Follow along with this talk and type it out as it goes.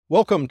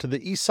Welcome to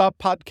the ESOP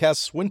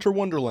Podcast's Winter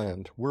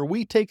Wonderland, where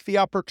we take the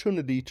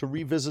opportunity to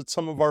revisit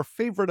some of our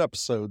favorite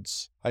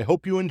episodes. I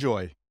hope you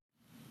enjoy.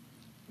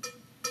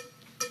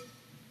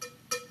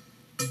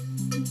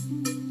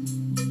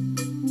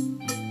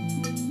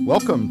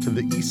 Welcome to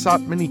the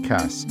ESOP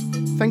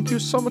Minicast. Thank you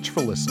so much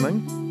for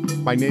listening.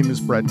 My name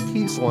is Brett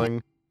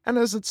Kiesling, and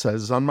as it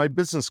says on my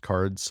business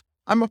cards,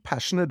 I'm a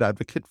passionate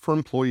advocate for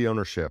employee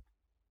ownership.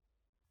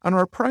 On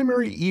our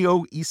primary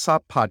EO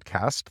ESOP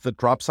podcast that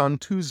drops on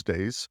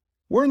Tuesdays,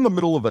 we're in the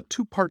middle of a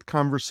two-part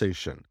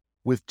conversation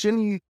with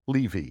Ginny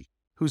Levy,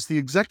 who's the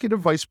Executive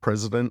Vice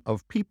President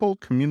of People,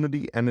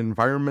 Community, and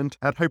Environment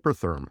at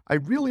Hypertherm. I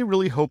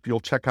really hope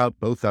you'll check out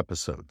both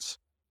episodes.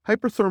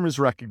 Hypertherm is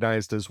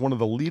recognized as one of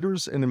the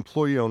leaders in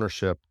employee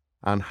ownership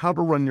on how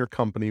to run your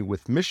company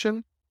with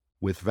mission,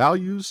 with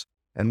values,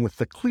 and with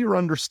the clear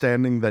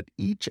understanding that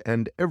each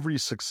and every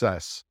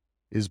success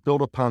is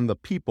built upon the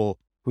people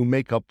who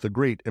make up the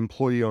great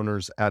employee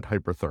owners at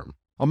Hypertherm.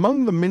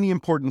 Among the many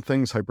important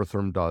things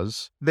Hypertherm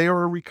does, they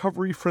are a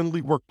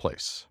recovery-friendly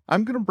workplace.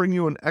 I'm going to bring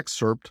you an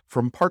excerpt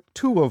from part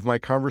 2 of my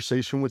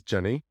conversation with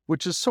Jenny,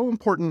 which is so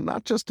important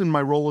not just in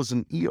my role as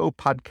an EO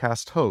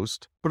podcast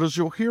host, but as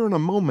you'll hear in a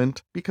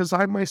moment, because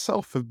I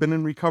myself have been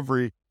in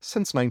recovery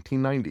since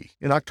 1990.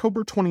 In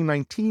October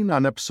 2019,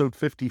 on episode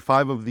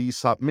 55 of the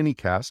ESOP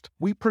Minicast,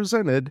 we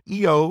presented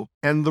EO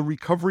and the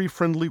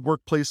Recovery-Friendly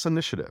Workplace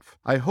Initiative.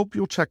 I hope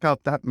you'll check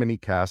out that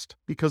minicast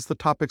because the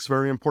topic's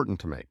very important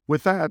to me.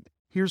 With that,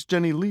 here's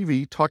Jenny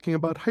Levy talking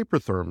about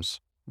Hypertherm's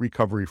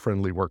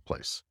recovery-friendly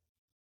workplace.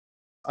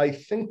 I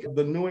think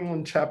the New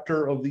England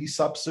chapter of the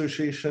ESOP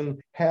Association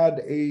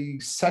had a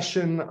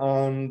session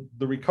on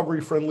the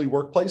recovery-friendly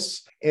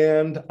workplace,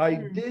 and I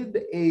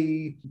did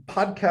a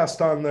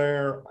podcast on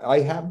there. I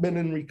have been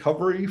in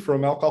recovery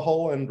from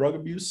alcohol and drug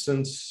abuse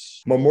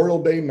since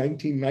Memorial Day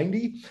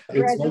 1990.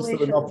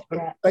 Congratulations,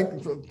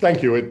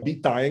 Thank you. It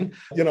beat dying.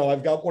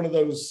 I've got one of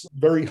those,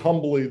 very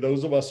humbly,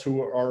 those of us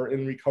who are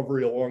in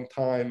recovery a long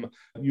time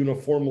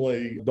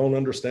uniformly don't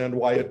understand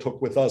why it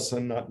took with us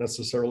and not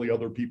necessarily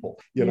other people.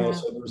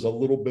 So there's a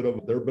little bit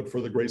of there, but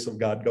for the grace of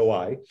God go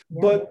I. Yeah.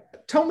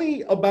 But tell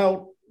me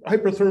about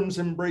Hypertherm's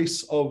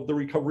embrace of the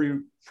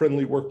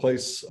recovery-friendly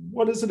workplace.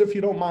 What is it, if you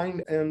don't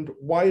mind, and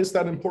why is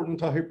that important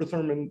to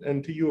Hypertherm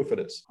and to you if it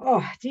is?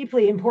 Oh,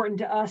 deeply important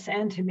to us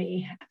and to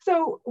me.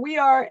 So we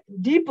are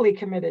deeply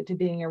committed to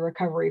being a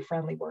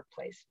recovery-friendly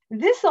workplace.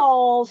 This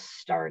all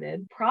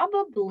started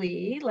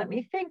probably, let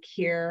me think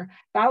here,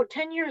 about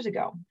 10 years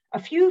ago. A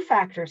few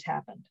factors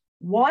happened.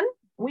 One,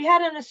 we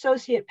had an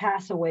associate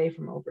pass away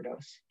from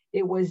overdose.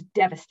 It was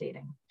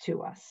devastating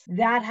to us.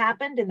 That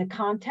happened in the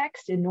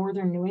context in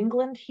northern New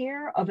England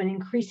here of an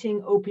increasing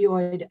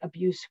opioid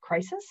abuse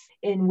crisis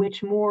in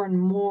which more and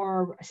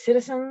more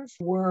citizens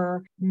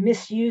were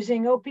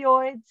misusing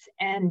opioids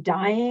and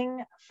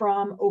dying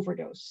from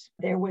overdose.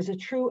 There was a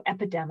true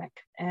epidemic,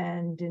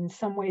 and in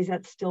some ways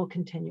that's still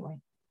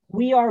continuing.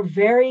 We are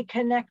very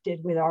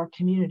connected with our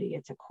community.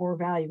 It's a core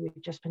value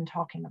we've just been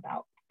talking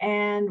about.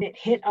 And it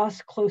hit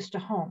us close to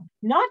home.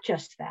 Not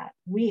just that,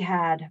 we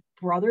had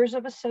brothers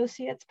of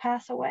associates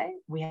pass away.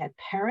 We had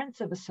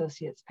parents of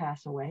associates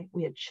pass away.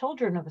 We had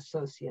children of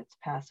associates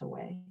pass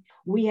away.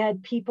 We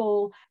had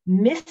people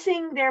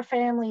missing their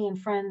family and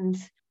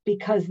friends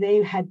because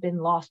they had been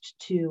lost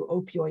to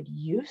opioid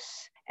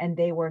use and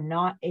they were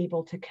not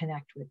able to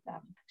connect with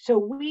them. So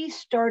we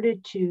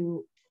started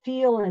to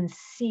feel and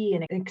see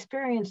and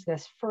experience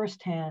this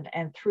firsthand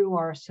and through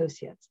our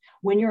associates.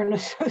 When you're an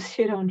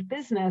associate-owned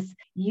business,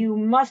 you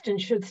must and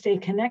should stay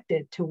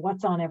connected to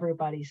what's on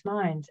everybody's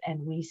minds,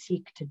 and we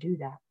seek to do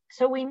that.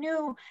 So we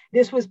knew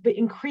this was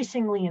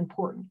increasingly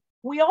important.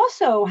 We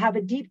also have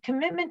a deep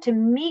commitment to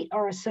meet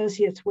our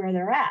associates where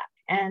they're at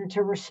and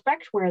to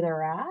respect where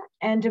they're at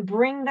and to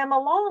bring them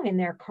along in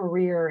their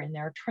career, in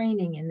their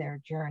training, in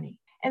their journey.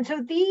 And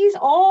so these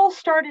all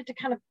started to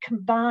kind of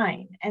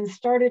combine and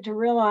started to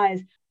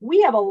realize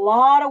we have a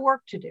lot of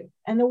work to do.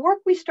 And the work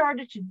we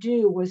started to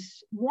do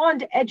was, one,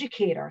 to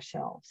educate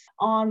ourselves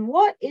on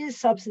what is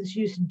substance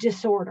use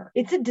disorder.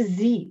 It's a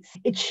disease.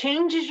 It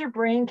changes your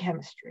brain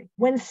chemistry.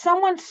 When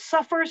someone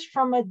suffers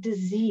from a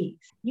disease,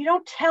 you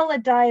don't tell a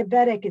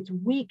diabetic it's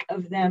weak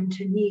of them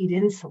to need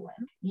insulin.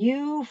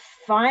 You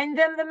find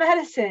them the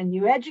medicine,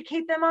 you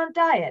educate them on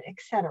diet,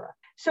 etc.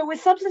 So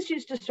with substance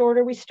use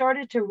disorder, we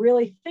started to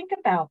really think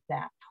about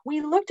that.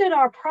 We looked at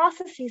our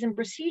processes and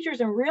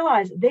procedures and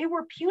realized they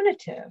were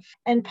punitive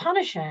and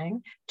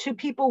punishing to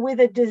people with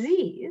a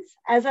disease,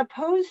 as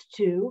opposed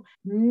to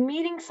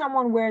meeting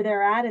someone where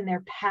they're at in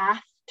their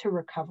path to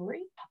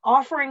recovery,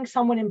 offering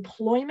someone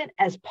employment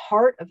as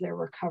part of their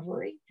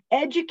recovery,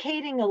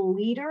 educating a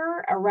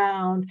leader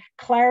around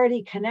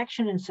clarity,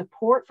 connection, and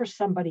support for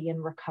somebody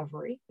in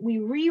recovery. We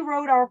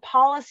rewrote our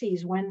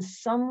policies when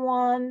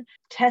someone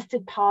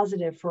tested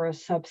positive for a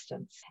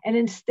substance. And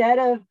instead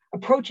of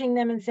approaching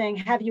them and saying,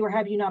 have you or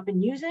have you not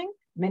been using?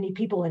 Many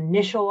people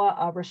initial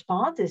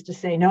response is to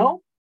say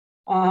no.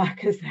 And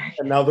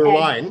now they're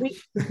lying.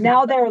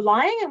 Now they're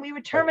lying, and we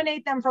would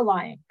terminate them for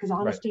lying because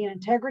honesty and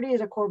integrity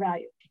is a core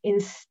value.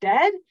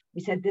 Instead,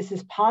 We said, this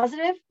is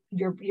positive.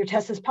 Your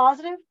test is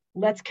positive.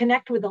 Let's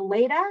connect with a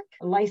LADAC,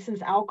 a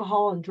licensed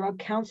alcohol and drug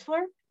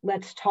counselor.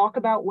 Let's talk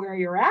about where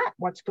you're at,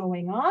 what's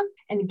going on,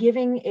 and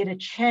giving it a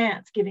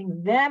chance,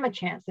 giving them a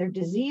chance, their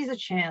disease a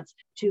chance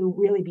to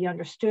really be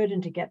understood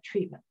and to get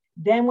treatment.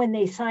 Then when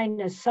they sign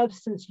a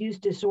substance use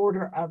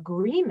disorder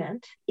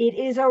agreement, it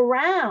is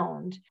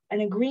around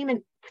an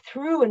agreement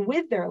through and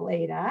with their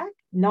LADAC,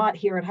 not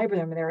here at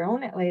Hypertherm, their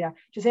own LADAC,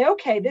 to say,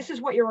 okay, this is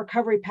what your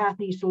recovery path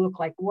needs to look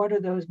like. What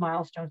are those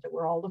milestones that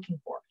we're all looking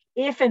for?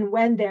 If and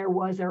when there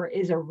was or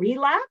is a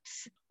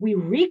relapse, we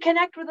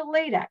reconnect with a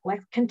LADAC.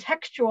 Let's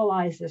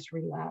contextualize this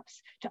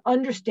relapse to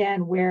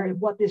understand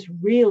what this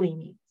really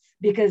means.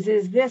 Because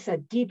is this a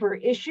deeper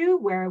issue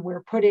where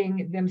we're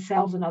putting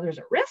themselves and others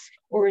at risk?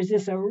 Or is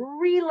this a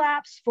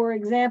relapse? For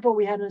example,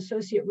 we had an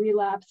associate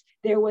relapse.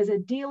 There was a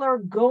dealer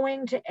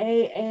going to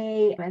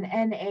AA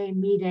and NA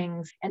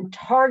meetings and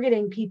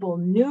targeting people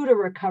new to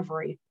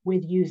recovery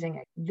with using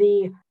it.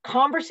 The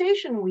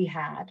conversation we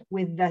had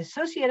with the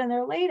associate and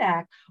their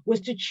LADAC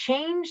was to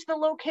change the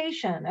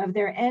location of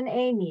their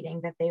NA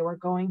meeting that they were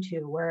going to,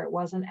 where it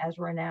wasn't as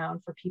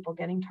renowned for people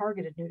getting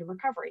targeted new to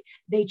recovery.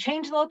 They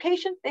changed the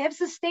location. They have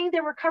sustained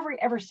their recovery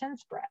ever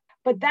since, Brett.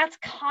 But that's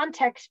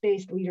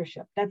context-based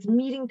leadership. That's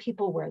meeting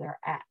people where they're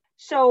at.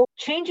 So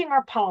changing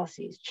our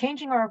policies,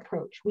 changing our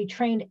approach. We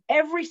trained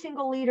every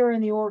single leader in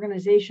the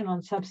organization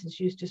on substance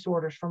use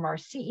disorders, from our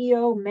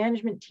CEO,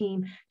 management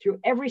team, through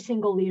every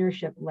single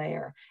leadership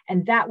layer.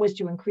 And that was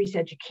to increase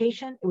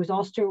education. It was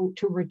also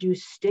to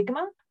reduce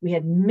stigma. We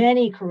had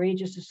many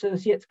courageous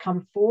associates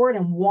come forward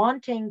and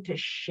wanting to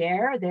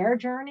share their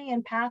journey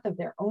and path of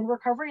their own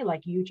recovery,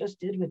 like you just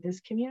did with this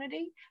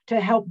community,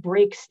 to help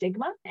break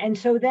stigma. And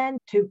so then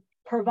to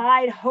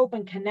provide hope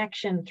and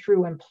connection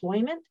through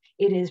employment.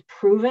 It is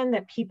proven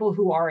that people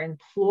who are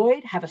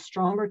employed have a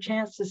stronger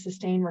chance to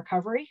sustain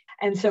recovery.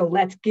 And so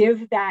let's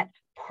give that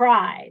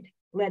pride,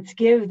 let's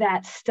give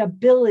that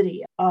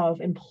stability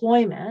of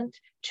employment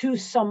to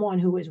someone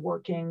who is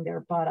working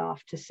their butt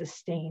off to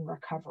sustain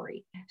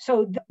recovery.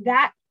 So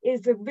that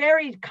is a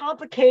very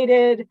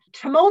complicated,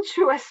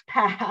 tumultuous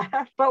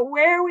path. But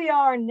where we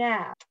are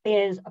now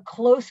is a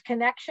close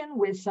connection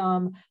with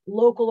some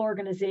local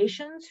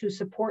organizations who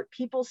support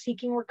people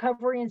seeking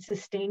recovery and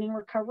sustaining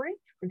recovery.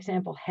 For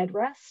example,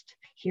 Headrest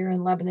here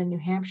in Lebanon, New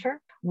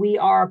Hampshire. We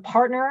are a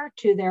partner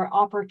to their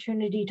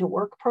Opportunity to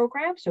Work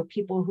program. So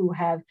people who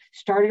have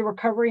started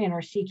recovery and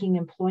are seeking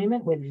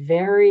employment with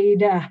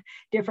varied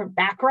different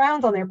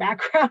backgrounds on their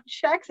background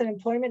checks and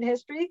employment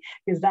history,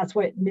 because that's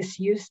what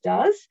misuse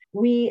does.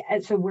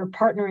 So we're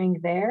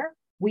partnering there.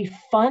 We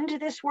fund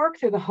this work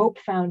through the Hope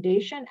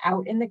Foundation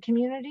out in the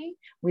community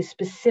with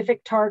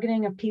specific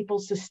targeting of people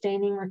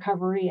sustaining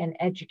recovery and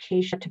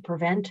education to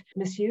prevent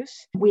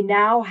misuse. We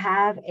now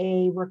have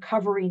a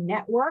recovery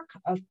network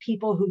of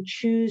people who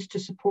choose to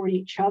support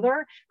each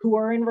other who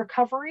are in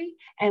recovery,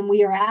 and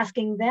we are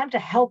asking them to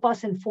help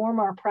us inform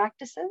our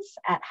practices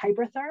at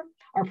Hypertherm.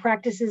 Our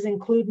practices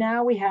include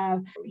now we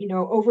have,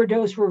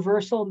 overdose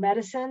reversal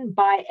medicine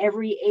by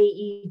every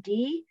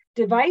AED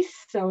device.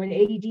 So an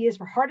AED is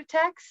for heart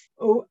attacks.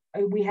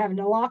 We have an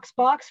naloxone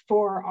box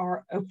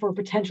for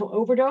potential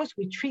overdose.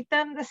 We treat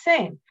them the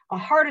same, a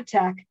heart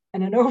attack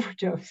and an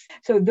overdose.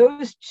 So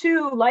those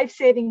two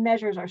life-saving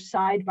measures are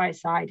side by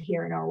side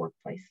here in our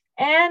workplace.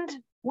 And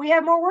we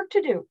have more work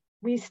to do.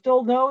 We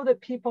still know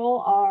that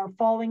people are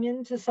falling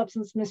into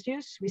substance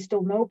misuse. We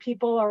still know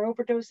people are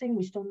overdosing.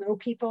 We still know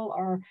people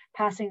are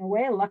passing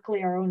away.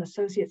 Luckily, our own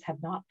associates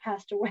have not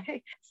passed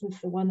away since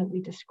the one that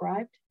we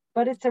described.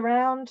 But it's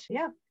around,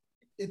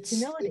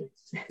 humility.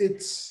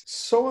 It's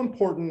so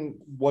important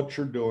what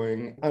you're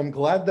doing. I'm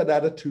glad that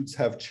attitudes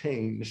have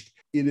changed.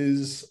 It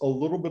is a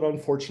little bit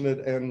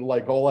unfortunate, and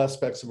like all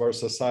aspects of our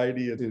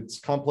society, it's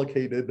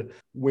complicated.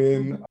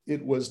 When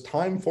it was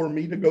time for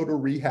me to go to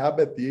rehab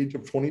at the age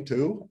of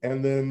 22,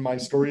 and then my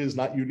story is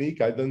not unique.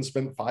 I then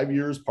spent 5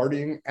 years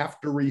partying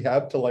after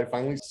rehab till I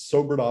finally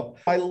sobered up.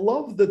 I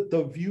love that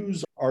the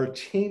views are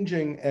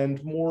changing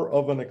and more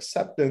of an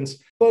acceptance,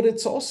 but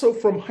it's also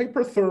from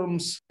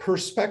Hypertherm's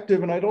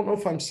perspective, and I don't know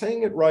if I'm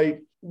saying it right,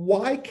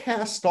 why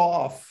cast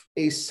off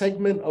a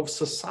segment of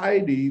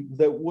society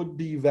that would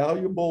be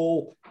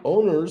valuable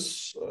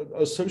owners,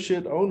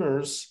 associate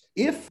owners,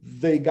 if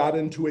they got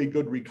into a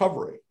good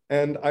recovery?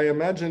 And I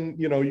imagine,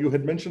 you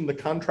had mentioned the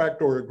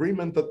contract or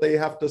agreement that they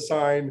have to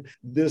sign.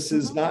 This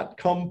is not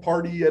come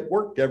party at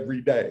work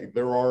every day.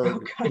 There are,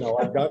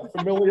 I've got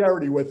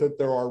familiarity with it.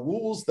 There are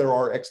rules, there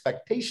are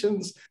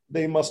expectations,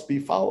 they must be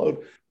followed.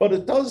 But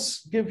it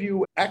does give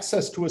you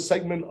access to a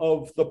segment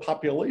of the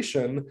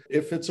population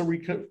if it's a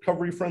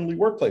recovery-friendly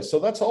workplace. So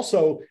that's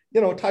also,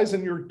 it ties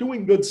in, you're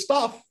doing good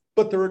stuff,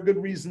 but there are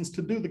good reasons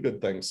to do the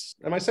good things.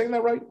 Am I saying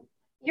that right?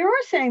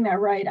 You're saying that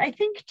right. I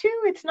think,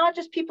 too, it's not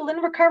just people in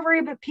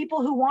recovery, but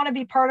people who want to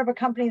be part of a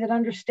company that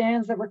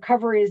understands that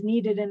recovery is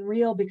needed and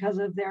real because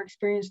of their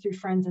experience through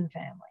friends and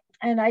family.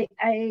 And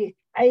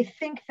I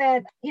think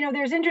that,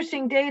 there's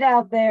interesting data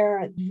out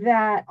there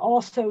that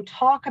also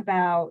talk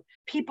about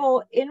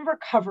people in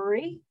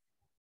recovery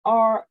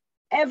are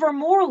ever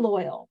more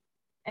loyal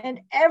and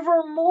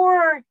ever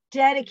more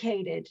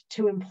dedicated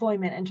to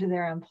employment and to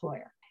their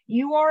employer.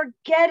 You are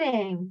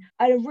getting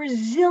a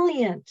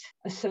resilient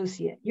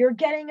associate. You're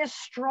getting a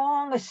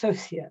strong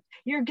associate.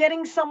 You're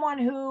getting someone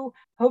who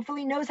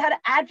hopefully knows how to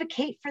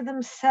advocate for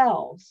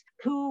themselves,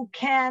 who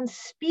can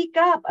speak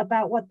up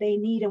about what they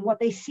need and what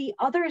they see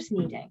others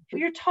needing.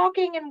 You're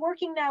talking and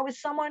working now with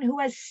someone who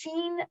has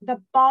seen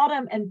the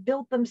bottom and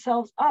built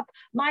themselves up.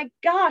 My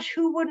gosh,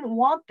 who wouldn't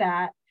want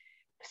that?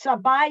 So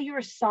by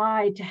your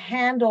side to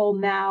handle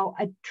now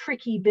a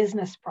tricky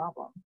business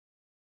problem.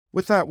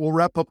 With that, we'll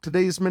wrap up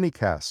today's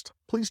minicast.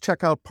 Please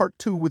check out Part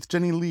 2 with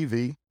Jenny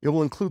Levy. It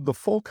will include the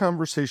full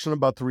conversation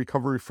about the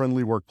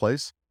recovery-friendly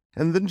workplace,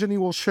 and then Jenny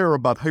will share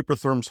about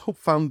Hypertherm's Hope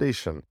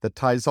Foundation that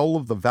ties all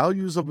of the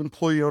values of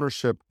employee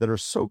ownership that are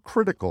so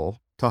critical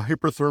to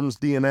Hypertherm's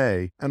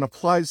DNA and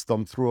applies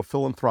them through a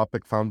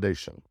philanthropic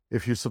foundation.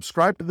 If you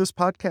subscribe to this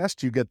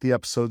podcast, you get the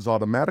episodes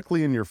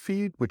automatically in your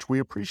feed, which we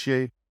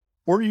appreciate,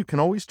 or you can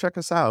always check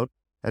us out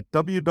at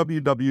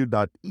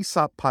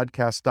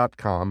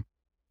www.esoppodcast.com,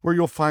 where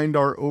you'll find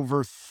our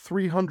over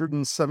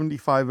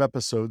 375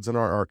 episodes in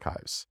our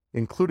archives,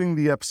 including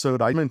the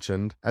episode I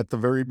mentioned at the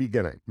very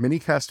beginning,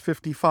 Minicast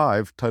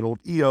 55, titled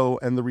EO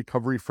and the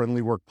Recovery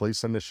Friendly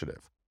Workplace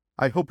Initiative.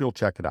 I hope you'll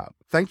check it out.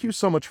 Thank you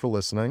so much for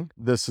listening.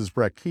 This is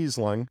Brett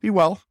Kiesling. Be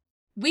well.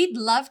 We'd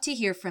love to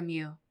hear from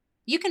you.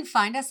 You can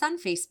find us on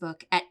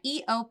Facebook at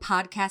EO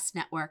Podcast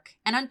Network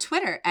and on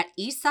Twitter at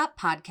ESOP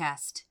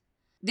Podcast.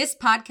 This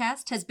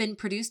podcast has been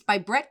produced by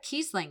Brett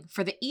Kiesling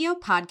for the EO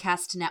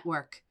Podcast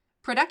Network.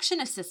 Production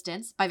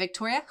assistance by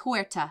Victoria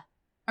Huerta.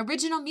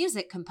 Original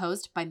music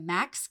composed by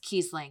Max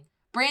Kiesling.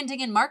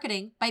 Branding and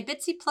marketing by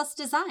Bitsy Plus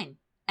Design.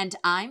 And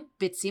I'm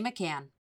Bitsy McCann.